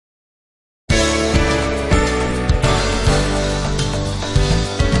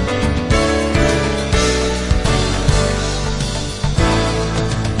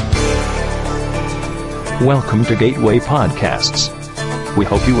Welcome to Gateway Podcasts. We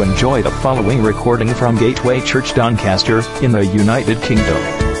hope you enjoy the following recording from Gateway Church Doncaster in the United Kingdom.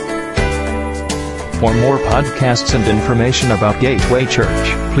 For more podcasts and information about Gateway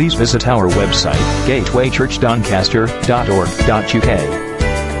Church, please visit our website,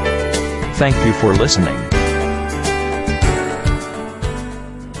 gatewaychurchdoncaster.org.uk. Thank you for listening.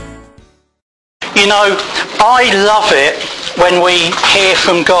 You know, I love it when we hear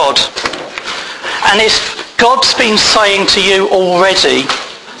from God. And if God's been saying to you already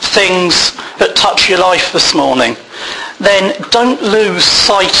things that touch your life this morning, then don't lose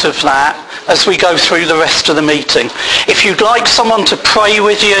sight of that as we go through the rest of the meeting. If you'd like someone to pray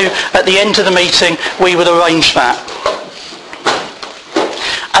with you at the end of the meeting, we would arrange that.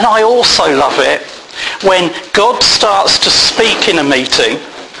 And I also love it when God starts to speak in a meeting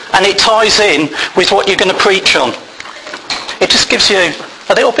and it ties in with what you're going to preach on. It just gives you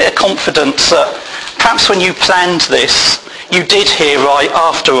a little bit of confidence that perhaps when you planned this, you did hear right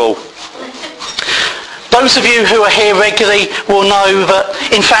after all. Those of you who are here regularly will know that,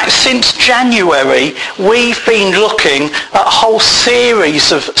 in fact, since January, we've been looking at a whole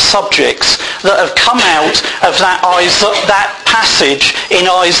series of subjects that have come out of that passage in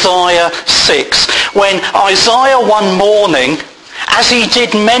Isaiah 6, when Isaiah one morning, as he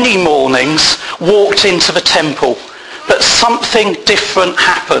did many mornings, walked into the temple, but something different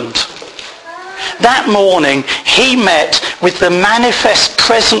happened. That morning, he met with the manifest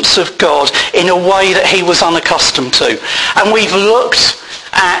presence of God in a way that he was unaccustomed to. And we've looked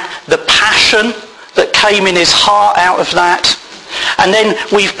at the passion that came in his heart out of that. And then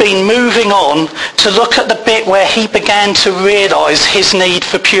we've been moving on to look at the bit where he began to realise his need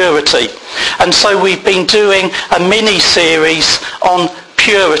for purity. And so we've been doing a mini-series on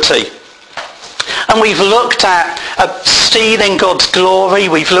purity. And we've looked at stealing God's glory.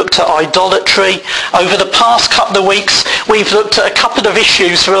 We've looked at idolatry. Over the past couple of weeks, we've looked at a couple of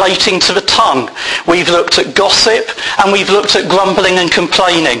issues relating to the tongue. We've looked at gossip, and we've looked at grumbling and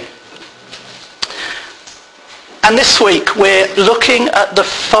complaining. And this week, we're looking at the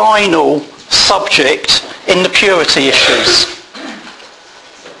final subject in the purity issues.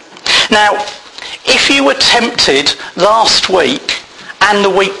 Now, if you were tempted last week and the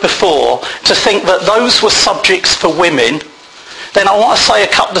week before to think that those were subjects for women, then I want to say a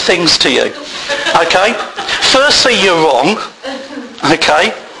couple of things to you. Okay? Firstly, you're wrong.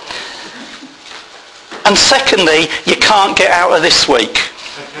 Okay? And secondly, you can't get out of this week.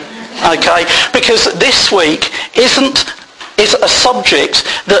 Okay? Because this week is a subject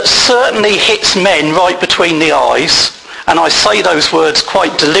that certainly hits men right between the eyes, and I say those words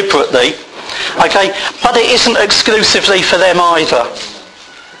quite deliberately. Okay? But it isn't exclusively for them either.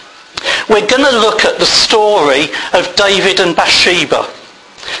 We're going to look at the story of David and Bathsheba.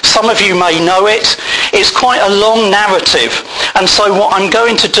 Some of you may know it. It's quite a long narrative. And so what I'm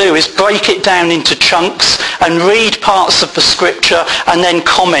going to do is break it down into chunks and read parts of the scripture and then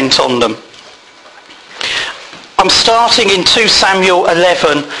comment on them. I'm starting in 2 Samuel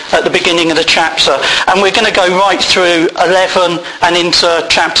 11 at the beginning of the chapter. And we're going to go right through 11 and into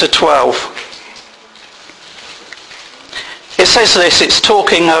chapter 12. It says this, it's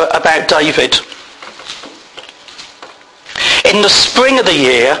talking about David. In the spring of the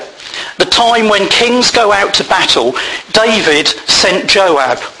year, the time when kings go out to battle, David sent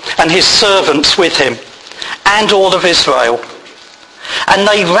Joab and his servants with him, and all of Israel. And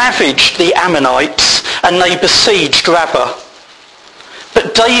they ravaged the Ammonites, and they besieged Rabbah.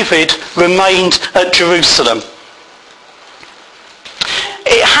 But David remained at Jerusalem.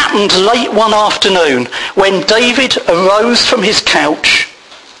 It happened late one afternoon when David arose from his couch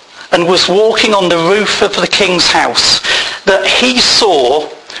and was walking on the roof of the king's house that he saw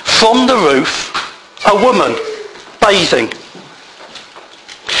from the roof a woman bathing.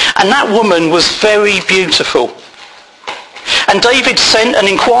 And that woman was very beautiful. And David sent and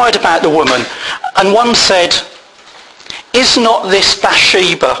inquired about the woman, and one said, "Is not this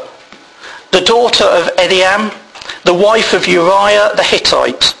Bathsheba, the daughter of Eliam, the wife of Uriah the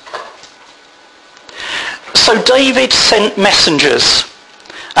Hittite?" So David sent messengers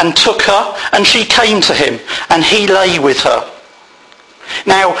and took her, and she came to him, and he lay with her.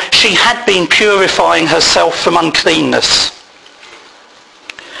 Now she had been purifying herself from uncleanness.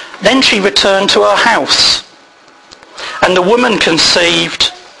 Then she returned to her house, and the woman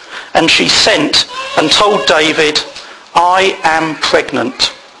conceived, and she sent and told David, "I am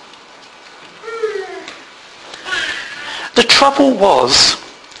pregnant." The trouble was,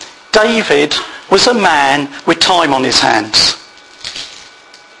 David was a man with time on his hands.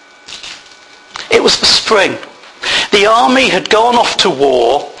 It was the spring. The army had gone off to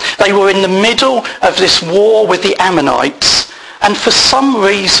war. They were in the middle of this war with the Ammonites. And for some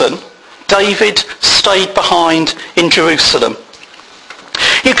reason, David stayed behind in Jerusalem.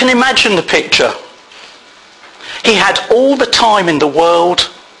 You can imagine the picture. He had all the time in the world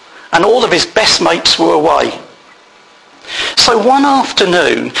and all of his best mates were away. So one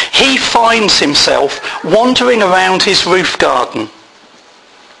afternoon, he finds himself wandering around his roof garden.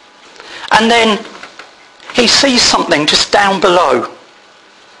 And then he sees something just down below.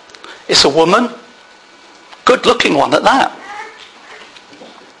 It's a woman, good-looking one at that.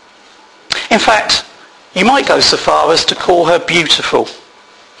 In fact, you might go so far as to call her beautiful.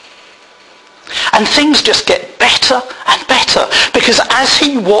 And things just get better and better, because as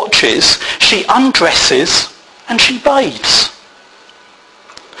he watches, she undresses and she bathes.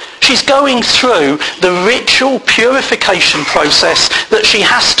 She's going through the ritual purification process that she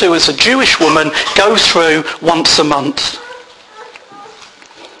has to, as a Jewish woman, go through once a month.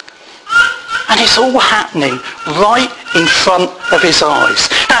 And it's all happening right in front of his eyes.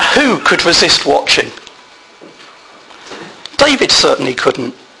 Now, who could resist watching? David certainly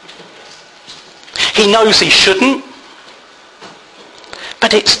couldn't. He knows he shouldn't,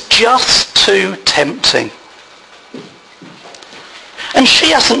 but it's just too tempting. And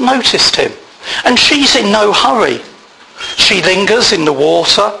she hasn't noticed him, and she's in no hurry. She lingers in the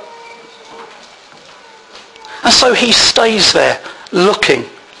water, and so he stays there looking,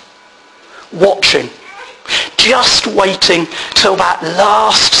 watching, just waiting till that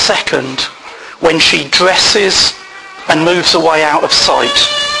last second when she dresses and moves away out of sight.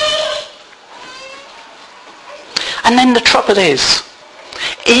 And then the trouble is,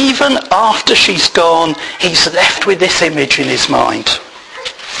 even after she's gone, he's left with this image in his mind.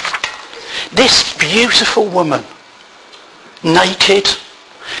 This beautiful woman, naked,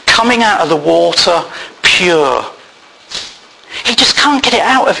 coming out of the water, pure. He just can't get it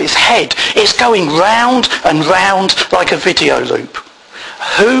out of his head. It's going round and round like a video loop.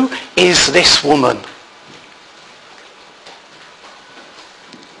 Who is this woman?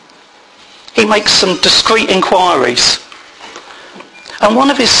 He makes some discreet inquiries. And one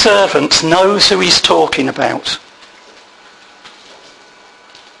of his servants knows who he's talking about.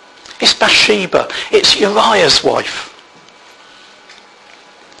 It's Bathsheba. It's Uriah's wife.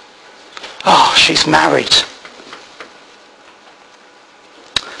 Oh, she's married.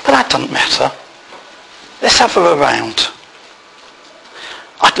 But that doesn't matter. Let's have her around.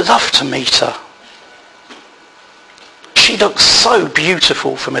 I'd love to meet her. She looks so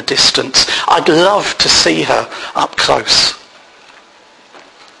beautiful from a distance. I'd love to see her up close.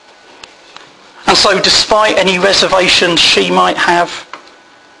 And so despite any reservations she might have,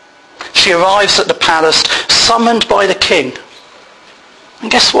 she arrives at the palace, summoned by the king.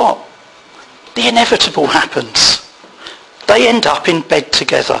 And guess what? The inevitable happens. They end up in bed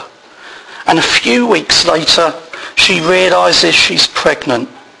together. And a few weeks later, she realises she's pregnant.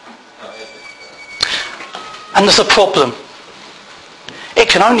 And there's a problem. It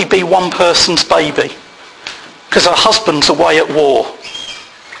can only be one person's baby, because her husband's away at war.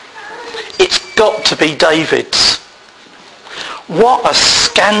 It's got to be David's. What a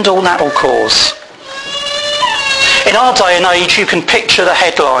scandal that will cause. In our day and age, you can picture the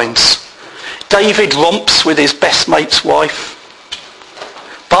headlines. David romps with his best mate's wife.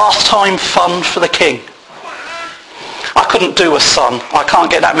 Bath time fun for the king. I couldn't do a son. I can't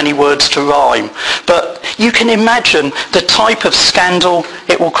get that many words to rhyme. But you can imagine the type of scandal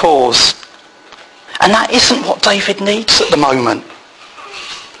it will cause. And that isn't what David needs at the moment.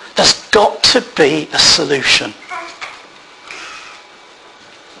 There's got to be a solution.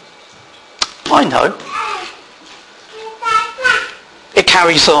 I know. It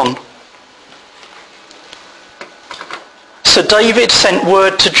carries on. So David sent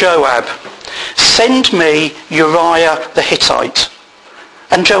word to Joab, "Send me Uriah the Hittite."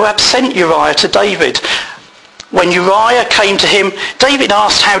 And Joab sent Uriah to David. When Uriah came to him, David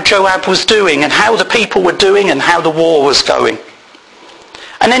asked how Joab was doing and how the people were doing and how the war was going.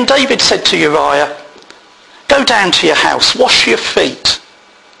 And then David said to Uriah, "Go down to your house, wash your feet."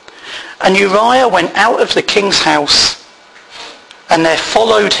 And Uriah went out of the king's house, and there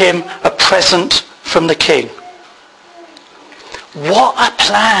followed him a present from the king. What a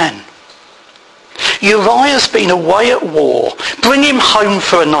plan! Uriah's been away at war. Bring him home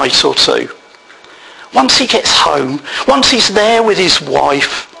for a night or two. Once he gets home, once he's there with his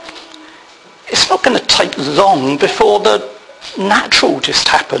wife, it's not going to take long before the natural just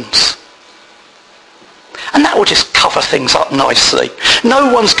happens. And that will just cover things up nicely.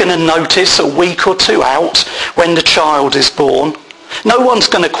 No one's going to notice a week or two out when the child is born. No one's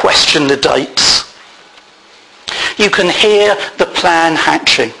going to question the dates. You can hear the plan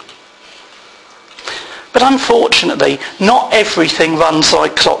hatching. But unfortunately, not everything runs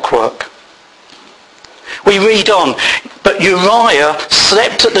like clockwork. We read on, but Uriah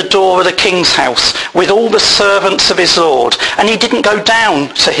slept at the door of the king's house with all the servants of his lord, and he didn't go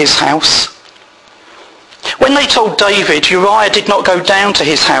down to his house. When they told David Uriah did not go down to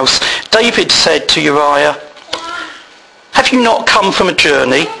his house, David said to Uriah, "Have you not come from a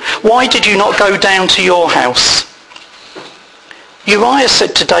journey? Why did you not go down to your house?" Uriah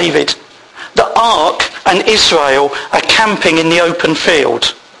said to David, "The ark and Israel are camping in the open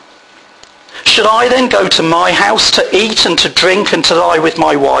field. Should I then go to my house to eat and to drink and to lie with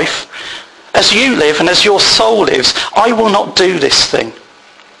my wife? As you live and as your soul lives, I will not do this thing."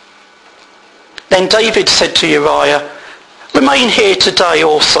 Then David said to Uriah, "Remain here today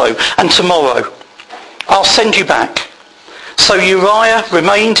also, and tomorrow. I'll send you back." So Uriah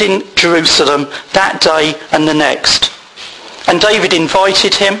remained in Jerusalem that day and the next. And David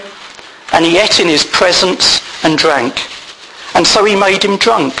invited him, and he ate in his presence and drank. And so he made him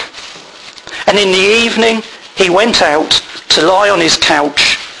drunk. And in the evening he went out to lie on his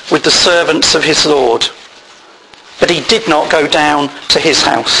couch with the servants of his lord. But he did not go down to his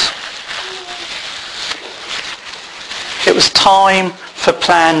house. It was time for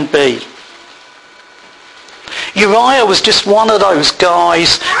plan B. Uriah was just one of those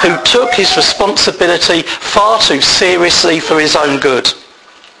guys who took his responsibility far too seriously for his own good.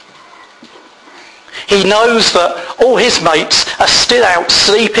 He knows that all his mates are still out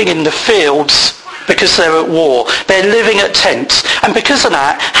sleeping in the fields because they're at war. They're living at tents. And because of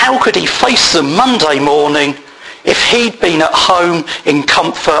that, how could he face them Monday morning if he'd been at home in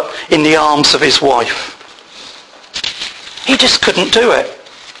comfort in the arms of his wife? He just couldn't do it.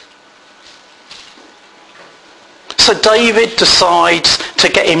 So David decides to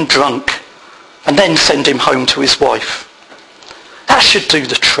get him drunk and then send him home to his wife. That should do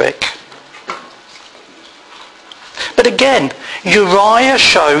the trick. But again, Uriah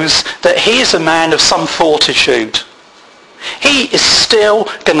shows that he is a man of some fortitude. He is still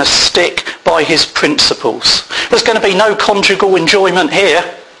going to stick by his principles. There's going to be no conjugal enjoyment here.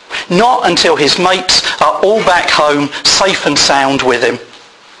 Not until his mates are all back home, safe and sound with him.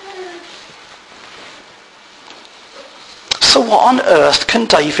 So what on earth can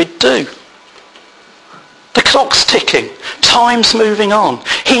David do? The clock's ticking. Time's moving on.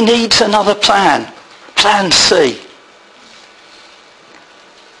 He needs another plan. Plan C.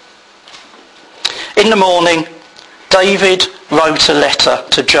 In the morning, David wrote a letter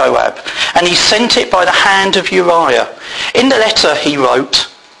to Joab, and he sent it by the hand of Uriah. In the letter he wrote,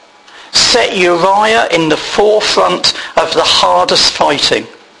 "Set Uriah in the forefront of the hardest fighting,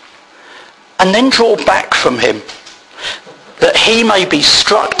 and then draw back from him, that he may be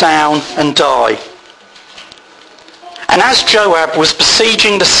struck down and die." And as Joab was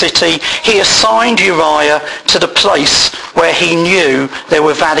besieging the city, he assigned Uriah to the place where he knew there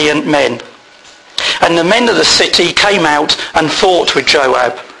were valiant men. And the men of the city came out and fought with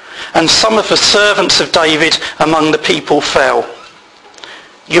Joab, and some of the servants of David among the people fell.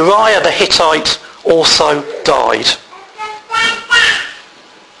 Uriah the Hittite also died.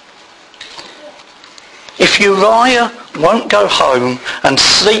 If Uriah won't go home and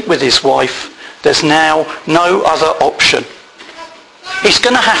sleep with his wife, there's now no other option. He's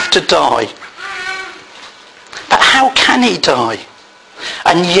going to have to die. But how can he die?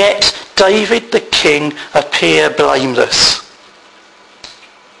 And yet David the king appear blameless.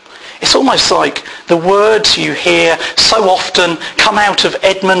 It's almost like the words you hear so often come out of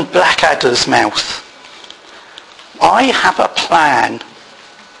Edmund Blackadder's mouth. "I have a plan,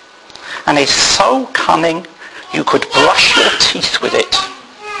 and it's so cunning you could brush your teeth with it."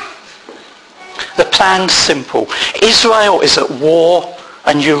 The plan's simple. Israel is at war,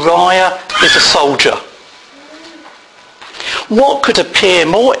 and Uriah is a soldier. What could appear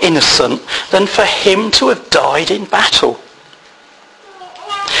more innocent than for him to have died in battle?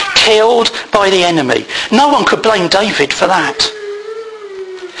 Killed by the enemy. No one could blame David for that.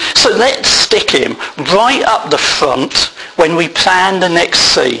 So let's stick him right up the front when we plan the next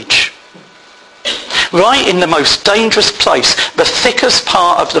siege. Right in the most dangerous place, the thickest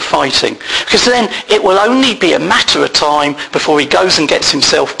part of the fighting. Because then it will only be a matter of time before he goes and gets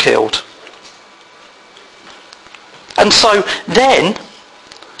himself killed. And so then,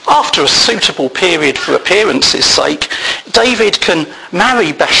 after a suitable period for appearance's sake, David can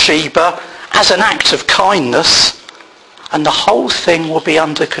marry Bathsheba as an act of kindness, and the whole thing will be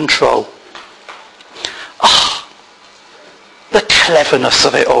under control. Ah, the cleverness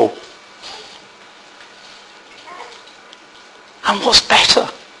of it all. And what's better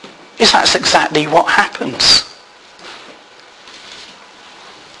is that's exactly what happens.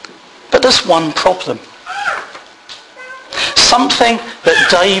 But there's one problem. Something that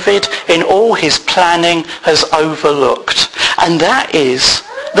David, in all his planning, has overlooked. And that is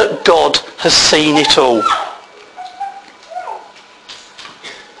that God has seen it all.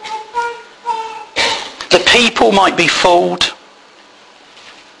 The people might be fooled,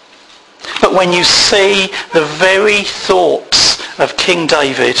 but when you see the very thoughts of King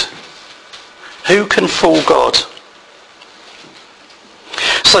David, who can fool God?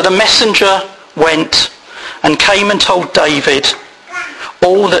 So the messenger went and came and told David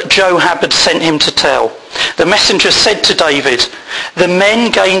all that Joab had sent him to tell. The messenger said to David, "The men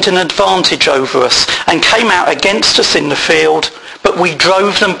gained an advantage over us and came out against us in the field, but we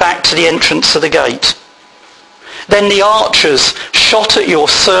drove them back to the entrance of the gate. Then the archers shot at your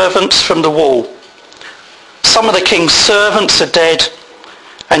servants from the wall. Some of the king's servants are dead,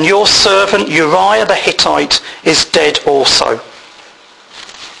 and your servant Uriah the Hittite is dead also."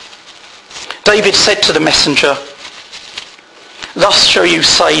 David said to the messenger, "Thus shall you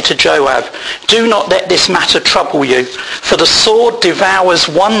say to Joab, do not let this matter trouble you, for the sword devours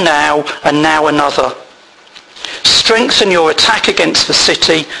one now and now another. Strengthen your attack against the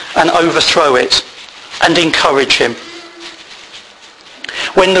city and overthrow it, and encourage him."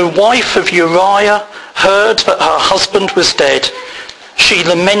 When the wife of Uriah heard that her husband was dead, she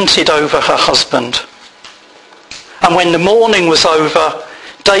lamented over her husband. And when the mourning was over,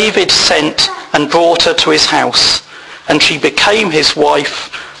 David sent and brought her to his house, and she became his wife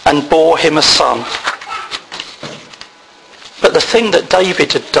and bore him a son. But the thing that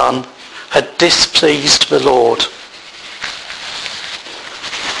David had done had displeased the Lord.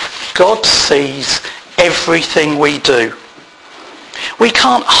 God sees everything we do. We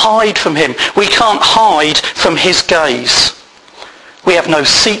can't hide from him. We can't hide from his gaze. We have no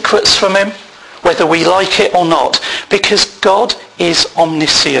secrets from him, whether we like it or not, because God is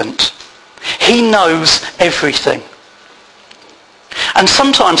omniscient. He knows everything. And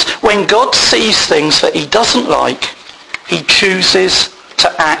sometimes when God sees things that he doesn't like, he chooses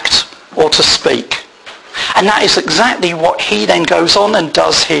to act or to speak. And that is exactly what he then goes on and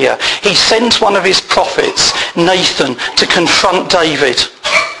does here. He sends one of his prophets, Nathan, to confront David.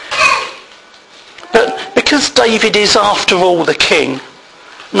 But because David is after all the king,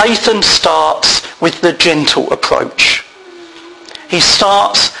 Nathan starts with the gentle approach. He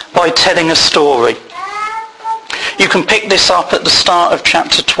starts by telling a story. You can pick this up at the start of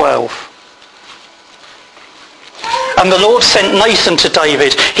chapter 12. "And the Lord sent Nathan to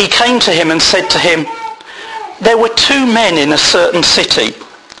David. He came to him and said to him, 'There were two men in a certain city,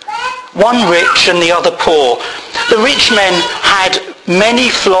 one rich and the other poor. The rich man had many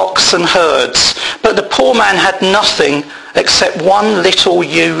flocks and herds, but the poor man had nothing except one little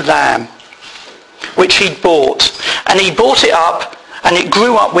ewe lamb, which he'd bought. And he brought it up, and it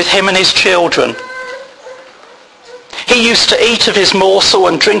grew up with him and his children. He used to eat of his morsel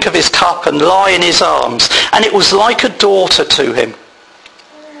and drink of his cup and lie in his arms, and it was like a daughter to him.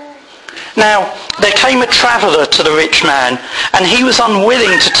 Now there came a traveller to the rich man, and he was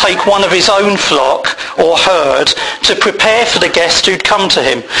unwilling to take one of his own flock or herd to prepare for the guest who'd come to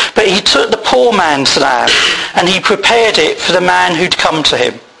him. But he took the poor man's lamb, and he prepared it for the man who'd come to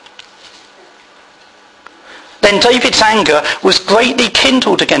him. Then David's anger was greatly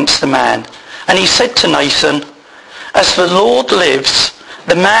kindled against the man, and he said to Nathan, 'As the Lord lives,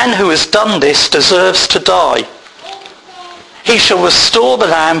 the man who has done this deserves to die. He shall restore the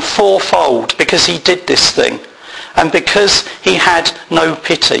lamb fourfold because he did this thing, and because he had no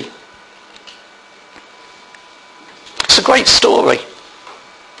pity.'" It's a great story.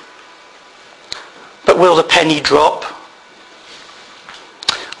 But will the penny drop?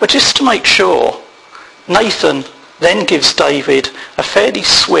 Well, just to make sure, Nathan then gives David a fairly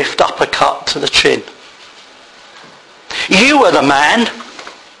swift uppercut to the chin. "You are the man."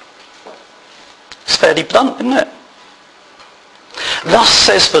 It's fairly blunt, isn't it? "Thus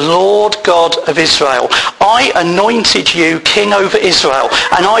says the Lord God of Israel, I anointed you king over Israel,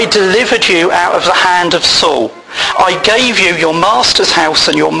 and I delivered you out of the hand of Saul. I gave you your master's house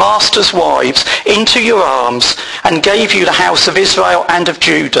and your master's wives into your arms, and gave you the house of Israel and of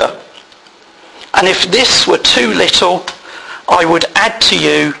Judah. And if this were too little, I would add to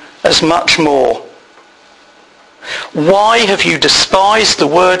you as much more. Why have you despised the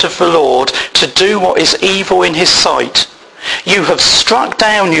word of the Lord to do what is evil in his sight? You have struck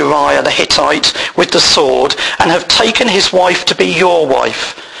down Uriah the Hittite with the sword, and have taken his wife to be your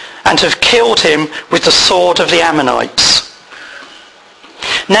wife, and have killed him with the sword of the Ammonites.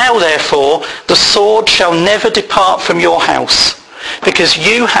 Now therefore the sword shall never depart from your house, because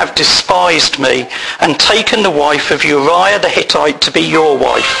you have despised me, and taken the wife of Uriah the Hittite to be your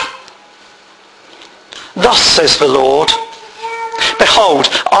wife. Thus says the Lord, behold,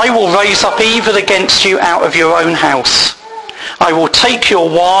 I will raise up evil against you out of your own house. I will take your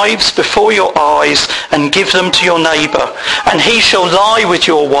wives before your eyes and give them to your neighbour, and he shall lie with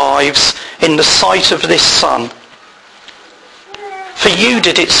your wives in the sight of this sun. For you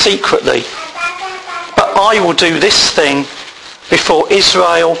did it secretly, but I will do this thing before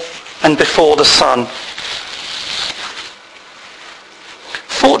Israel and before the sun.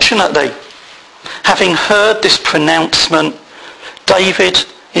 Fortunately, having heard this pronouncement, David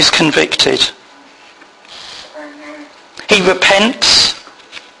is convicted. He repents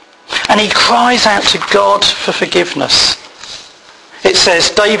and he cries out to God for forgiveness. It says,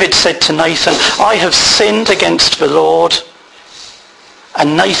 David said to Nathan, I have sinned against the Lord.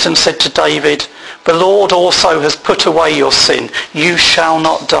 And Nathan said to David, the Lord also has put away your sin. You shall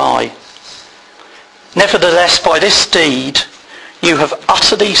not die. Nevertheless, by this deed, you have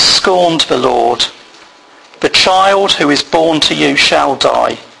utterly scorned the Lord. The child who is born to you shall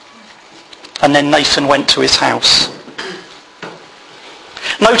die. And then Nathan went to his house.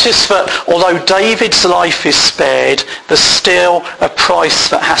 Notice that although David's life is spared, there's still a price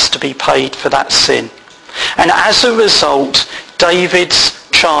that has to be paid for that sin. And as a result, David's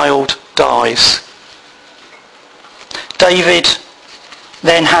child dies. David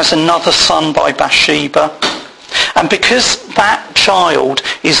then has another son by Bathsheba. And because that child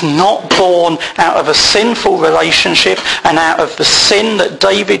is not born out of a sinful relationship and out of the sin that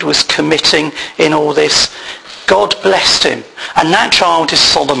David was committing in all this, God blessed him. And that child is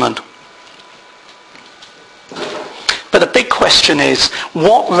Solomon. But the big question is,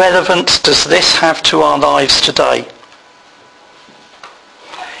 what relevance does this have to our lives today?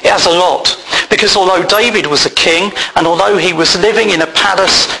 It has a lot. Because although David was a king, and although he was living in a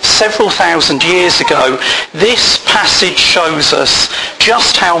palace several thousand years ago, this passage shows us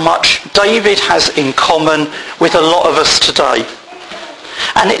just how much David has in common with a lot of us today.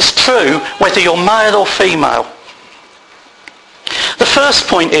 And it's true whether you're male or female. The first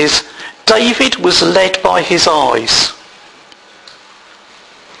point is, David was led by his eyes.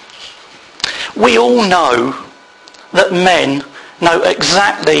 We all know that men know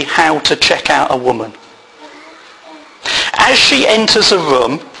exactly how to check out a woman. As she enters a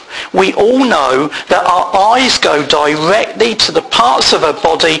room, we all know that our eyes go directly to the parts of her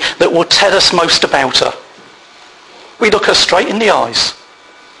body that will tell us most about her. We look her straight in the eyes.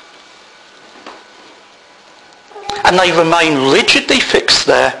 And they remain rigidly fixed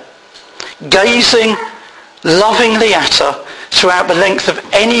there, gazing lovingly at her throughout the length of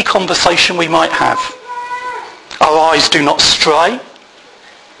any conversation we might have. Our eyes do not stray.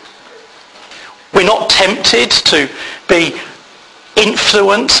 We're not tempted to be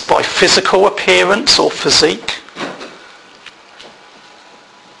influenced by physical appearance or physique.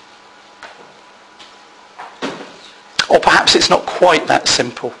 Or perhaps it's not quite that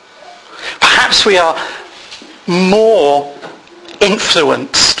simple. Perhaps we are more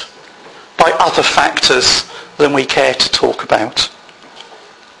influenced by other factors than we care to talk about.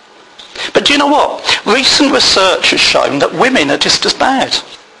 But do you know what? Recent research has shown that women are just as bad.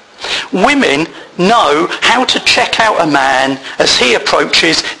 Women know how to check out a man as he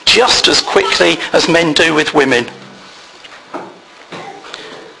approaches just as quickly as men do with women.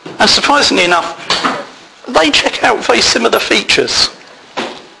 And surprisingly enough, they check out very similar features.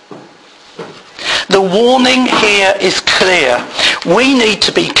 The warning here is clear. We need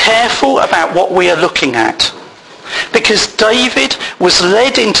to be careful about what we are looking at. Because David was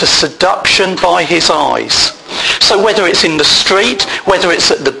led into seduction by his eyes. So whether it's in the street, whether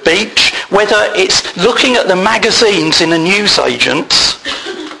it's at the beach, whether it's looking at the magazines in the newsagents,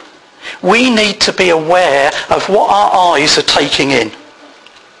 we need to be aware of what our eyes are taking in.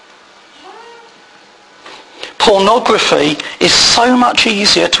 Pornography is so much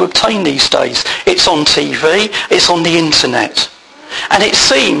easier to obtain these days. It's on TV, it's on the internet. And it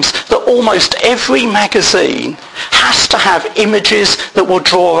seems that almost every magazine has to have images that will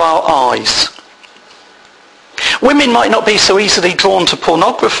draw our eyes. Women might not be so easily drawn to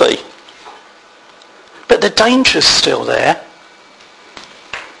pornography, but the danger's still there.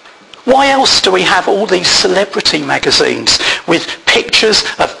 Why else do we have all these celebrity magazines with pictures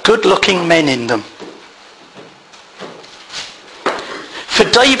of good-looking men in them? For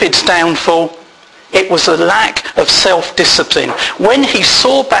David's downfall, it was a lack of self-discipline. When he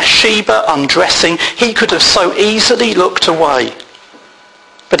saw Bathsheba undressing, he could have so easily looked away.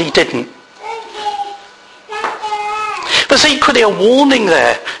 But he didn't. There's equally a warning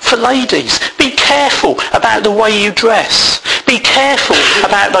there for ladies. Be careful about the way you dress. Be careful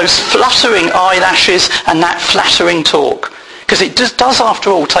about those fluttering eyelashes and that flattering talk. Because it does, after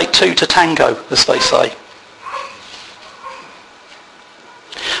all, take two to tango, as they say.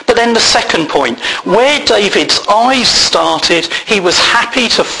 But then the second point, where David's eyes started, he was happy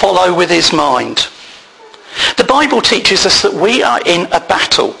to follow with his mind. The Bible teaches us that we are in a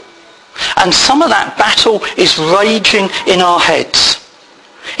battle. And some of that battle is raging in our heads.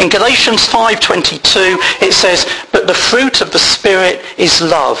 In Galatians 5:22 it says, "But the fruit of the Spirit is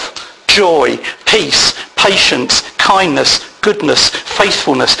love, joy, peace, patience, kindness, goodness,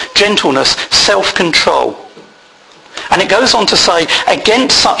 faithfulness, gentleness, self-control." And it goes on to say,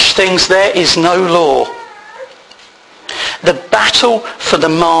 "Against such things there is no law." The battle for the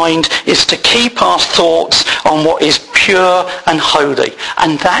mind is to keep our thoughts on what is pure and holy.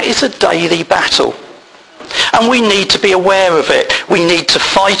 And that is a daily battle. And we need to be aware of it. We need to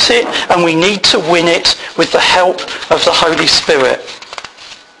fight it, and we need to win it with the help of the Holy Spirit.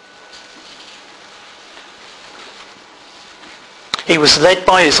 He was led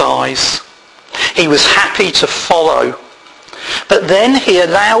by his eyes. He was happy to follow. But then he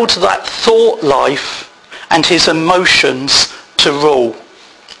allowed that thought life and his emotions to rule.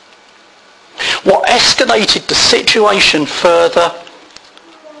 What escalated the situation further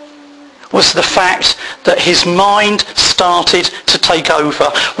was the fact that his mind started to take over.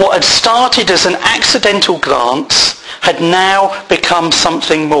 What had started as an accidental glance had now become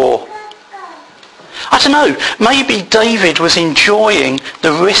something more. I don't know, maybe David was enjoying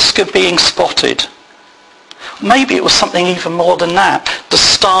the risk of being spotted. Maybe it was something even more than that, the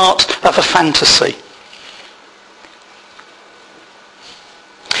start of a fantasy.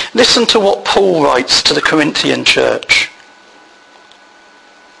 Listen to what Paul writes to the Corinthian church.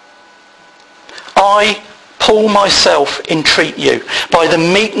 "I, Paul myself, entreat you, by the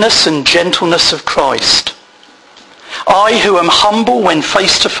meekness and gentleness of Christ. I who am humble when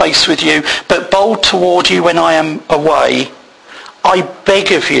face to face with you, but bold toward you when I am away, I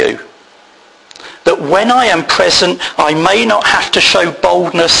beg of you, that when I am present I may not have to show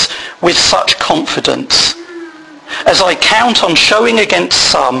boldness with such confidence, as I count on showing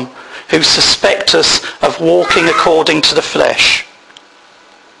against some who suspect us of walking according to the flesh.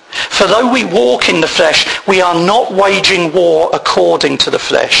 For though we walk in the flesh, we are not waging war according to the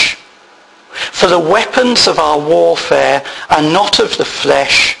flesh. For the weapons of our warfare are not of the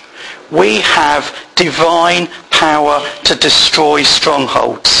flesh. We have divine power to destroy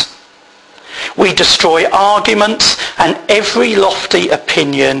strongholds. We destroy arguments and every lofty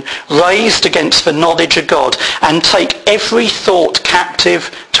opinion raised against the knowledge of God, and take every thought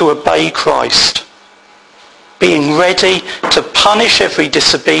captive to obey Christ, being ready to punish every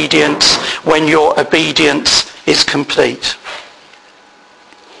disobedience when your obedience is complete."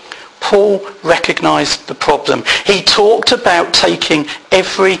 Paul recognized the problem. He talked about taking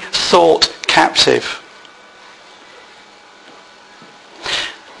every thought captive.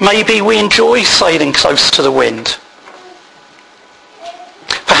 Maybe we enjoy sailing close to the wind.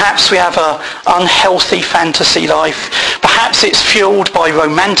 Perhaps we have an unhealthy fantasy life. Perhaps it's fueled by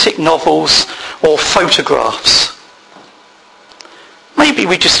romantic novels or photographs. Maybe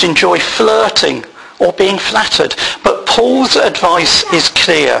we just enjoy flirting or being flattered. But Paul's advice is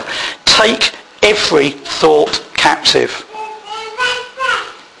clear. Take every thought captive.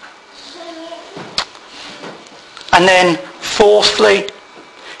 And then, fourthly,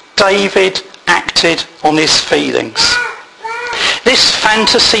 David acted on his feelings. This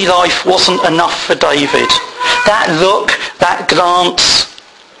fantasy life wasn't enough for David. That look, that glance,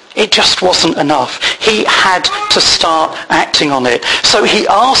 it just wasn't enough. He had to start acting on it. So he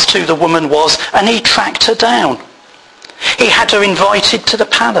asked who the woman was, and he tracked her down. He had her invited to the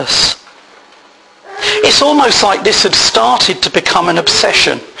palace. It's almost like this had started to become an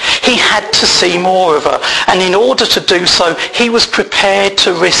obsession. He had to see more of her, and in order to do so, he was prepared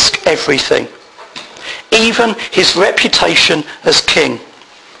to risk everything, even his reputation as king.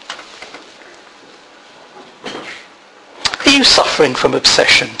 Are you suffering from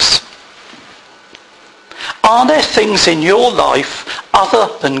obsessions? Are there things in your life other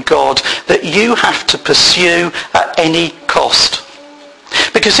than God that you have to pursue at any cost?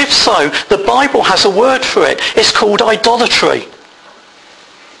 Because if so, the Bible has a word for it. It's called idolatry.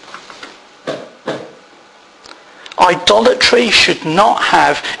 Idolatry should not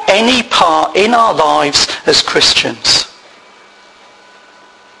have any part in our lives as Christians.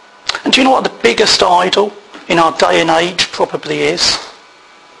 And do you know what the biggest idol in our day and age probably is?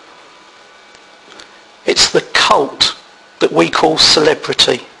 It's the cult that we call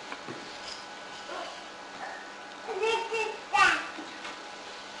celebrity.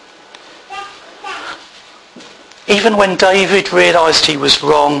 Even when David realised he was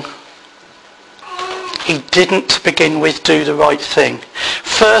wrong, he didn't, to begin with, do the right thing.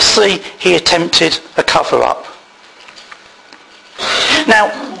 Firstly, he attempted a cover-up.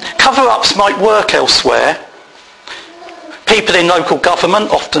 Now, Cover-ups might work elsewhere. People in local government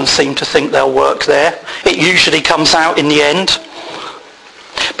often seem to think they'll work there. It usually comes out in the end.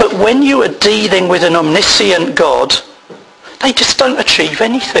 But when you are dealing with an omniscient God, they just don't achieve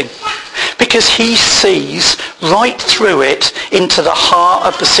anything. Because he sees right through it into the heart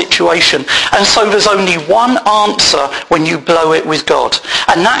of the situation. And so there's only one answer when you blow it with God.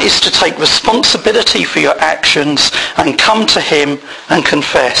 And that is to take responsibility for your actions and come to him and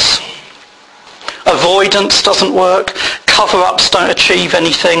confess. Avoidance doesn't work. Cover-ups don't achieve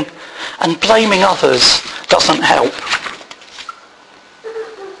anything. And blaming others doesn't help.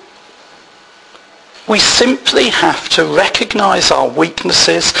 We simply have to recognise our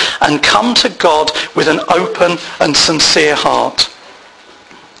weaknesses and come to God with an open and sincere heart.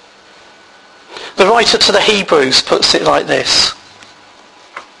 The writer to the Hebrews puts it like this.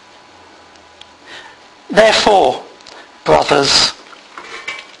 Therefore, brothers,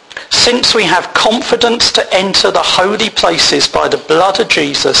 since we have confidence to enter the holy places by the blood of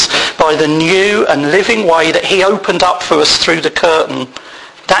Jesus, by the new and living way that he opened up for us through the curtain,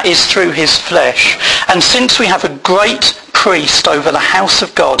 that is through his flesh. And since we have a great priest over the house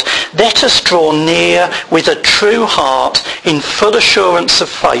of God, let us draw near with a true heart in full assurance of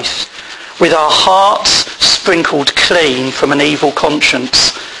faith, with our hearts sprinkled clean from an evil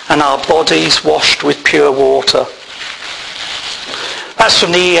conscience and our bodies washed with pure water. That's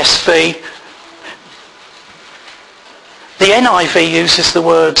from the ESV. The NIV uses the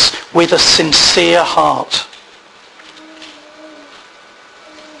words, with a sincere heart.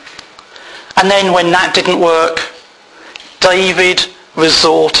 And then when that didn't work, David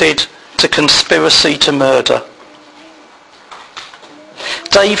resorted to conspiracy to murder.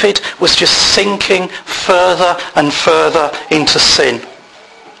 David was just sinking further and further into sin.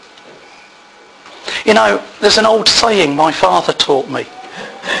 You know, there's an old saying my father taught me.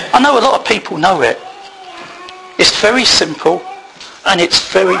 I know a lot of people know it. It's very simple and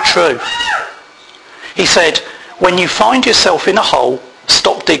it's very true. He said, when you find yourself in a hole,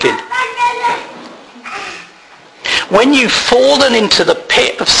 stop digging. When you've fallen into the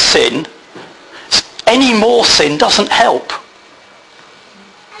pit of sin, any more sin doesn't help.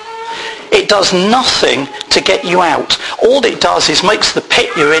 It does nothing to get you out. All it does is makes the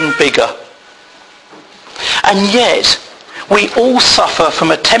pit you're in bigger. And yet, we all suffer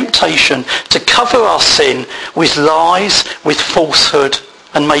from a temptation to cover our sin with lies, with falsehood,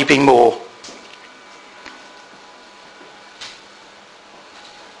 and maybe more.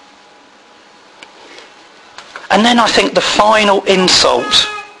 And then I think the final insult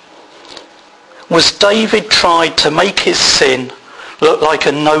was David tried to make his sin look like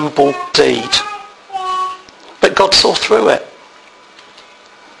a noble deed. But God saw through it.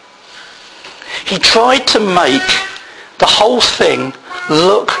 He tried to make the whole thing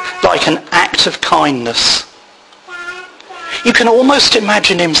look like an act of kindness. You can almost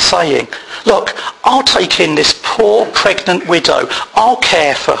imagine him saying, look, I'll take in this poor pregnant widow. I'll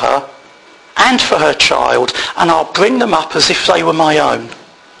care for her and for her child, and I'll bring them up as if they were my own.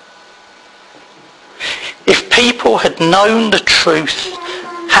 If people had known the truth,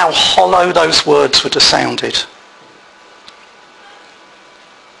 how hollow those words would have sounded.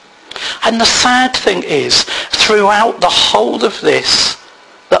 And the sad thing is, throughout the whole of this,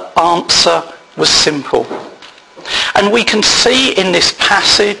 the answer was simple. And we can see in this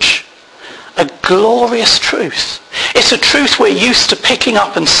passage a glorious truth. It's a truth we're used to picking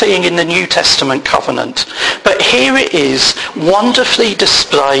up and seeing in the New Testament covenant. But here it is, wonderfully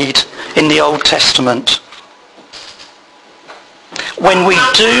displayed in the Old Testament. When we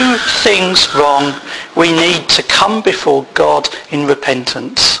do things wrong, we need to come before God in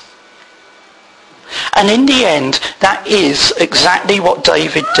repentance. And in the end, that is exactly what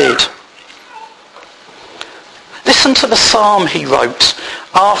David did. Listen to the psalm he wrote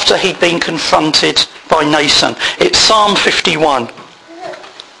after he'd been confronted by Nathan. It's Psalm 51.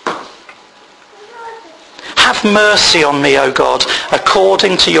 Have mercy on me, O God,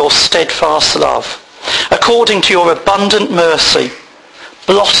 according to your steadfast love. According to your abundant mercy,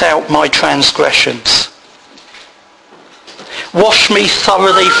 blot out my transgressions. Wash me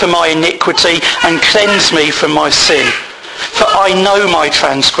thoroughly from my iniquity and cleanse me from my sin. For I know my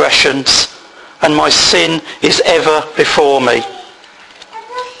transgressions, and my sin is ever before me.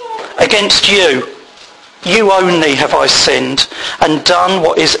 Against you, you only have I sinned, and done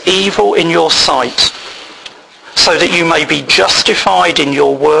what is evil in your sight, so that you may be justified in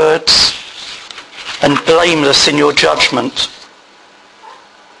your words and blameless in your judgment.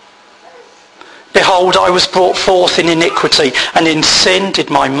 Behold, I was brought forth in iniquity, and in sin did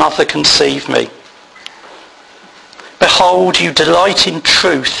my mother conceive me. Behold, you delight in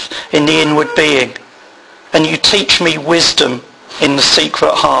truth in the inward being, and you teach me wisdom in the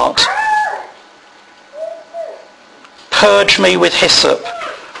secret heart. Purge me with hyssop,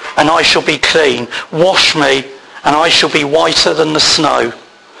 and I shall be clean. Wash me, and I shall be whiter than the snow.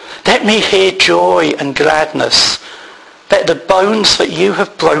 Let me hear joy and gladness. Let the bones that you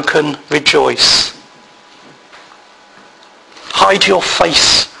have broken rejoice. Hide your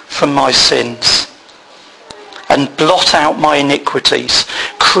face from my sins and blot out my iniquities.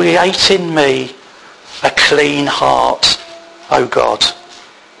 Create in me a clean heart, O God.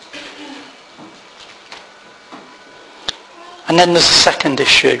 And then there's a second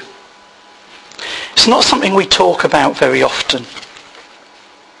issue. It's not something we talk about very often.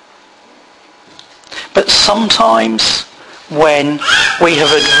 But sometimes when we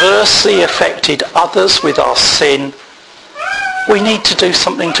have adversely affected others with our sin, we need to do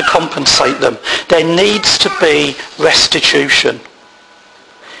something to compensate them. There needs to be restitution.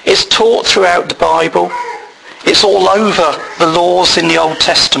 It's taught throughout the Bible. It's all over the laws in the Old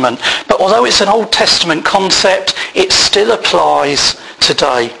Testament. But although it's an Old Testament concept, it still applies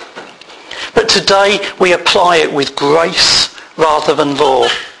today. But today we apply it with grace rather than law.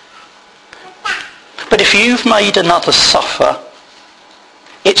 But if you've made another suffer,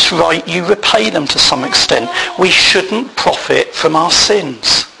 it's right you repay them to some extent. We shouldn't profit from our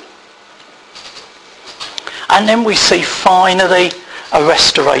sins. And then we see finally a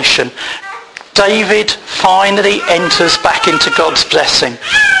restoration. David finally enters back into God's blessing.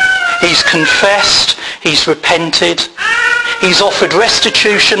 He's confessed, he's repented, he's offered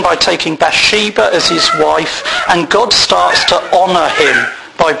restitution by taking Bathsheba as his wife, and God starts to honour him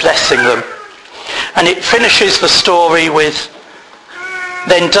by blessing them. And it finishes the story with,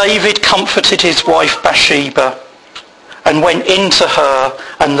 then David comforted his wife Bathsheba and went into her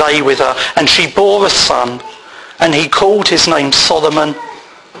and lay with her, and she bore a son, and he called his name Solomon,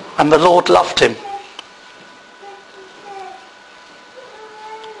 and the Lord loved him.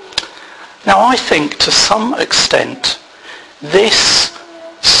 Now I think to some extent this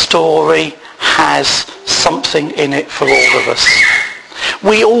story has something in it for all of us.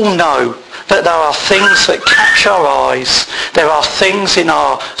 We all know that there are things that catch our eyes, there are things in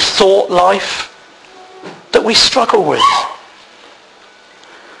our thought life that we struggle with.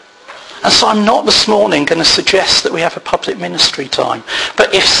 And so I'm not this morning going to suggest that we have a public ministry time.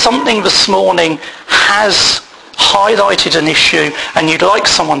 But if something this morning has highlighted an issue and you'd like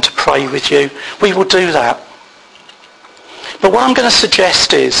someone to pray with you, we will do that. But what I'm going to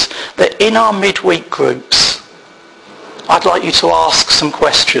suggest is that in our midweek groups, I'd like you to ask some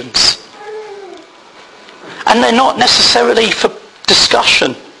questions. And they're not necessarily for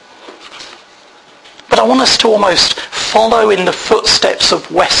discussion. But I want us to almost follow in the footsteps of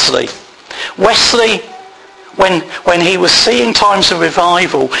Wesley. Wesley, when he was seeing times of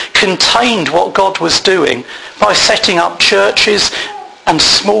revival, contained what God was doing by setting up churches and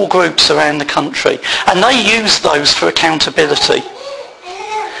small groups around the country. And they used those for accountability.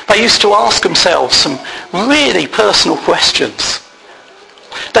 They used to ask themselves some really personal questions.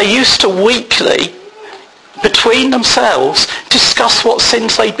 They used to weekly, between themselves, discuss what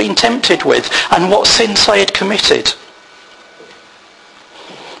sins they'd been tempted with and what sins they had committed.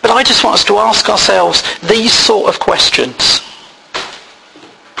 But I just want us to ask ourselves these sort of questions.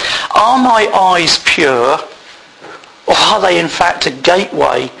 Are my eyes pure, or are they in fact a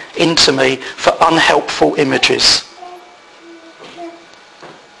gateway into me for unhelpful images?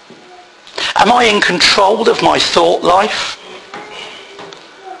 Am I in control of my thought life?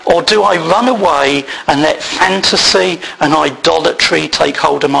 Or do I run away and let fantasy and idolatry take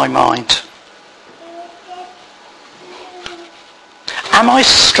hold of my mind? Am I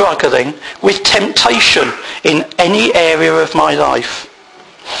struggling with temptation in any area of my life?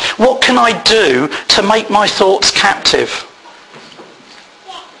 What can I do to make my thoughts captive?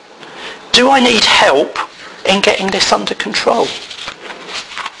 Do I need help in getting this under control?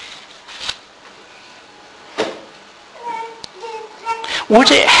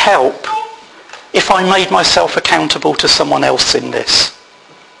 Would it help if I made myself accountable to someone else in this?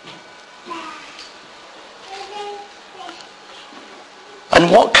 And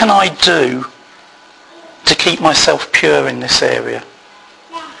what can I do to keep myself pure in this area?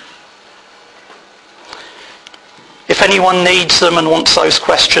 If anyone needs them and wants those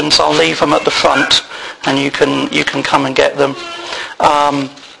questions, I'll leave them at the front and you can come and get them.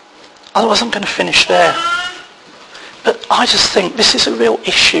 Otherwise I'm going to finish there. But I just think this is a real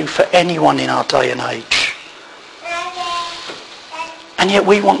issue for anyone in our day and age. And yet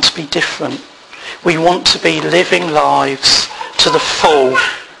we want to be different. We want to be living lives to the full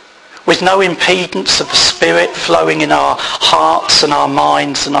with no impedance of the Spirit flowing in our hearts and our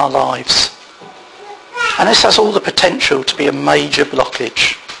minds and our lives. And this has all the potential to be a major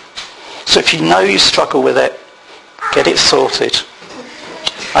blockage. So if you know you struggle with it, get it sorted.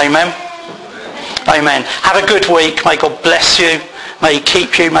 Amen? Amen. Have a good week. May God bless you. May he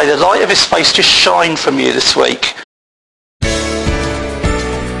keep you. May the light of his face just shine from you this week.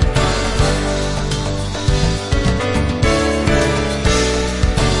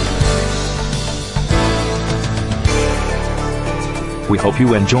 We hope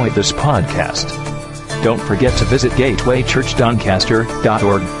you enjoyed this podcast. Don't forget to visit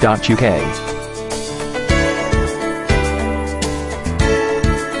gatewaychurchdoncaster.org.uk.